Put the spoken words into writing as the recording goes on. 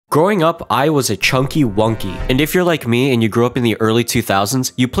Growing up, I was a chunky wonky, and if you're like me and you grew up in the early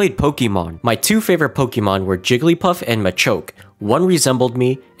 2000s, you played Pokemon. My two favorite Pokemon were Jigglypuff and Machoke. One resembled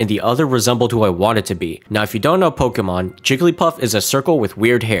me, and the other resembled who I wanted to be. Now, if you don't know Pokemon, Jigglypuff is a circle with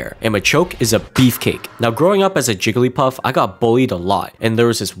weird hair, and Machoke is a beefcake. Now, growing up as a Jigglypuff, I got bullied a lot, and there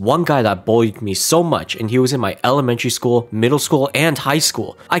was this one guy that bullied me so much, and he was in my elementary school, middle school, and high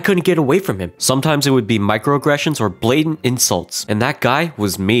school. I couldn't get away from him. Sometimes it would be microaggressions or blatant insults, and that guy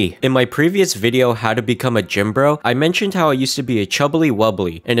was me. In my previous video, How to Become a Gym Bro, I mentioned how I used to be a chubbly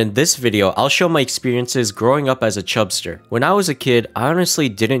wubbly, and in this video, I'll show my experiences growing up as a chubster. When I was a kid, I honestly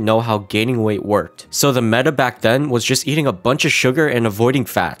didn't know how gaining weight worked. So the meta back then was just eating a bunch of sugar and avoiding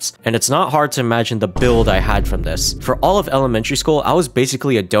fats. And it's not hard to imagine the build I had from this. For all of elementary school, I was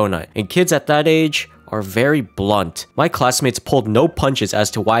basically a donut. And kids at that age are very blunt. My classmates pulled no punches as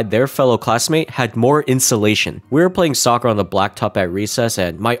to why their fellow classmate had more insulation. We were playing soccer on the blacktop at recess,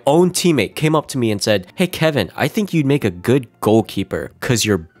 and my own teammate came up to me and said, "Hey Kevin, I think you'd make a good goalkeeper cause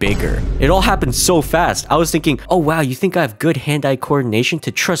you're bigger." It all happened so fast. I was thinking, oh wow, you think I have good hand-eye coordination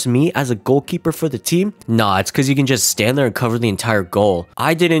to trust me as a goalkeeper for the team? Nah, it's cause you can just stand there and cover the entire goal.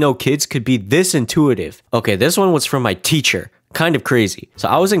 I didn't know kids could be this intuitive. Okay, this one was from my teacher. Kind of crazy. So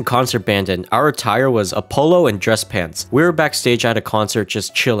I was in concert band and our attire was a polo and dress pants. We were backstage at a concert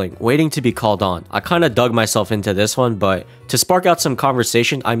just chilling, waiting to be called on. I kind of dug myself into this one, but to spark out some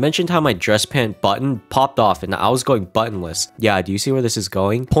conversation, I mentioned how my dress pant button popped off and I was going buttonless. Yeah, do you see where this is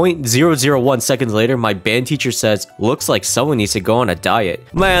going? 0.001 seconds later, my band teacher says, "Looks like someone needs to go on a diet."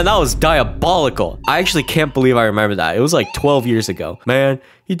 Man, that was diabolical. I actually can't believe I remember that. It was like 12 years ago. Man,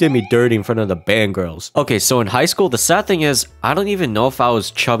 he did me dirty in front of the band girls. Okay, so in high school, the sad thing is, I don't even know if I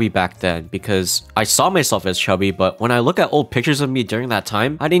was chubby back then because I saw myself as chubby, but when I look at old pictures of me during that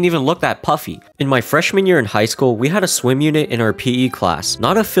time, I didn't even look that puffy. In my freshman year in high school, we had a swim unit in our PE class.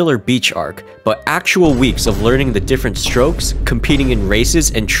 Not a filler beach arc, but actual weeks of learning the different strokes, competing in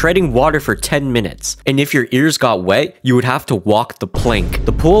races, and treading water for 10 minutes. And if your ears got wet, you would have to walk the plank.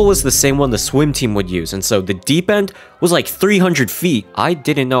 The pool was the same one the swim team would use, and so the deep end was like 300 feet. I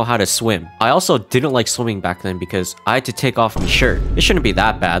didn't know how to swim. I also didn't like swimming back then because I had to take off my shirt. It shouldn't be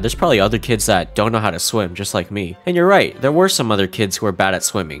that bad. There's probably other kids that don't know how to swim, just like me. And you're right, there were some other kids who were bad at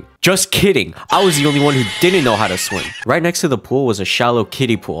swimming. Just kidding. I was the only one who didn't know how to swim. Right next to the pool was a shallow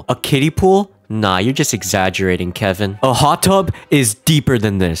kiddie pool. A kiddie pool? Nah, you're just exaggerating, Kevin. A hot tub is deeper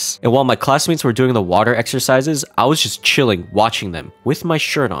than this. And while my classmates were doing the water exercises, I was just chilling, watching them, with my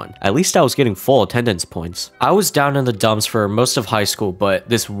shirt on. At least I was getting full attendance points. I was down in the dumps for most of high school, but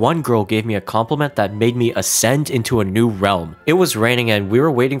this one girl gave me a compliment that made me ascend into a new realm. It was raining and we were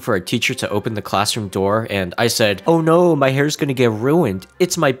waiting for a teacher to open the classroom door, and I said, "Oh no, my hair's gonna get ruined.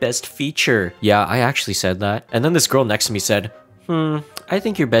 It's my best feature." Yeah, I actually said that. And then this girl next to me said, "I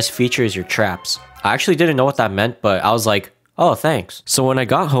think your best feature is your traps." I actually didn't know what that meant, but I was like, "Oh, thanks." So when I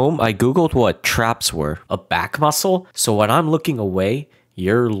got home, I googled what traps were. A back muscle? So when I'm looking away,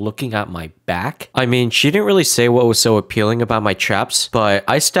 you're looking at my back? I mean, she didn't really say what was so appealing about my traps, but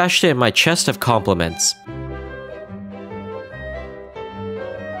I stashed it in my chest of compliments.